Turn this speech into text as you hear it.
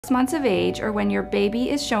Months of age, or when your baby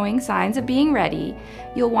is showing signs of being ready,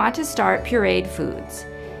 you'll want to start pureed foods.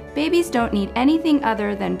 Babies don't need anything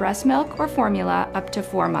other than breast milk or formula up to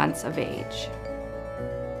 4 months of age.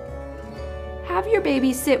 Have your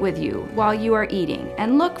baby sit with you while you are eating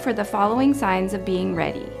and look for the following signs of being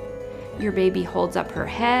ready. Your baby holds up her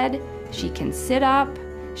head, she can sit up,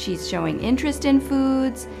 she's showing interest in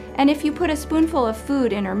foods, and if you put a spoonful of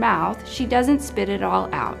food in her mouth, she doesn't spit it all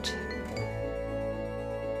out.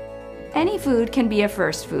 Any food can be a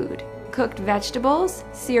first food. Cooked vegetables,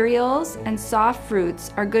 cereals, and soft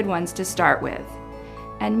fruits are good ones to start with.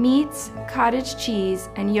 And meats, cottage cheese,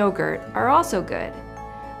 and yogurt are also good.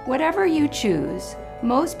 Whatever you choose,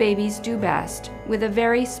 most babies do best with a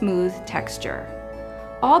very smooth texture.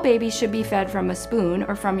 All babies should be fed from a spoon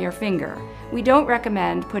or from your finger. We don't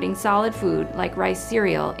recommend putting solid food like rice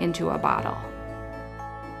cereal into a bottle.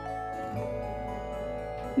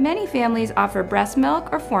 Many families offer breast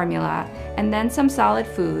milk or formula, and then some solid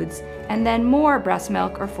foods, and then more breast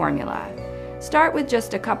milk or formula. Start with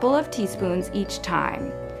just a couple of teaspoons each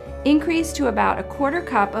time. Increase to about a quarter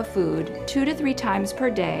cup of food 2 to 3 times per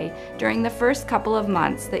day during the first couple of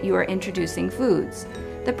months that you are introducing foods.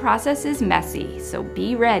 The process is messy, so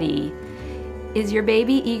be ready. Is your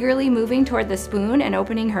baby eagerly moving toward the spoon and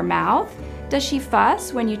opening her mouth? Does she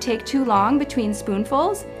fuss when you take too long between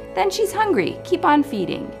spoonfuls? Then she's hungry. Keep on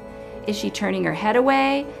feeding. Is she turning her head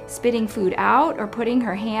away, spitting food out, or putting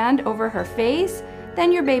her hand over her face?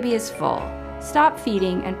 Then your baby is full. Stop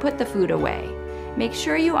feeding and put the food away. Make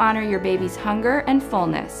sure you honor your baby's hunger and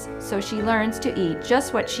fullness so she learns to eat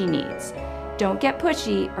just what she needs. Don't get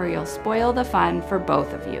pushy or you'll spoil the fun for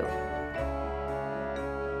both of you.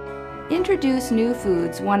 Introduce new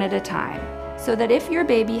foods one at a time, so that if your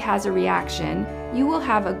baby has a reaction, you will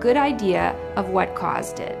have a good idea of what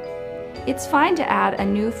caused it. It's fine to add a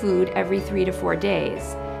new food every 3 to 4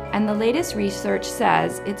 days, and the latest research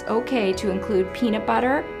says it's okay to include peanut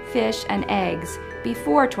butter, fish, and eggs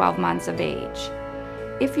before 12 months of age.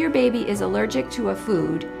 If your baby is allergic to a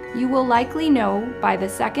food, you will likely know by the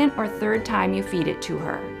 2nd or 3rd time you feed it to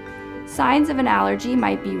her. Signs of an allergy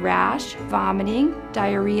might be rash, vomiting,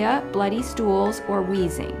 diarrhea, bloody stools, or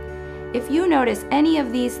wheezing. If you notice any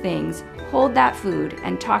of these things, hold that food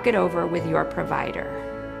and talk it over with your provider.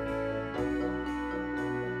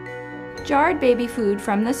 Jarred baby food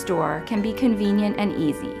from the store can be convenient and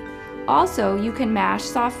easy. Also, you can mash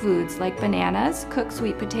soft foods like bananas, cooked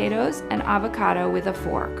sweet potatoes, and avocado with a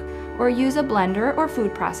fork, or use a blender or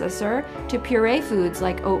food processor to puree foods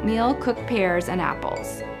like oatmeal, cooked pears, and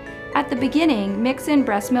apples. At the beginning, mix in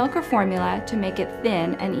breast milk or formula to make it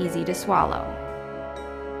thin and easy to swallow.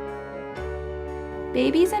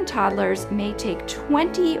 Babies and toddlers may take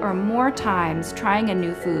 20 or more times trying a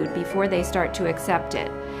new food before they start to accept it.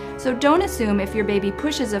 So don't assume if your baby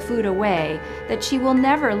pushes a food away that she will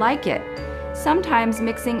never like it. Sometimes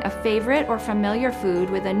mixing a favorite or familiar food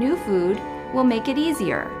with a new food will make it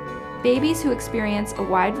easier. Babies who experience a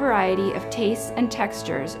wide variety of tastes and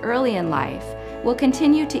textures early in life will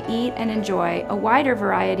continue to eat and enjoy a wider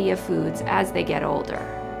variety of foods as they get older.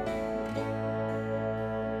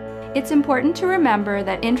 It's important to remember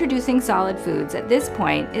that introducing solid foods at this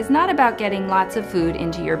point is not about getting lots of food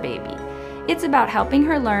into your baby. It's about helping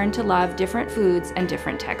her learn to love different foods and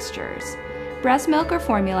different textures. Breast milk or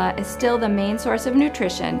formula is still the main source of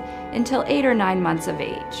nutrition until 8 or 9 months of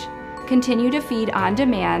age. Continue to feed on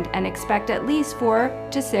demand and expect at least 4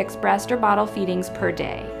 to 6 breast or bottle feedings per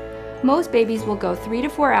day. Most babies will go 3 to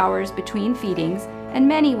 4 hours between feedings, and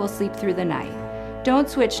many will sleep through the night. Don't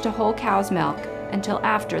switch to whole cow's milk until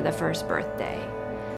after the first birthday.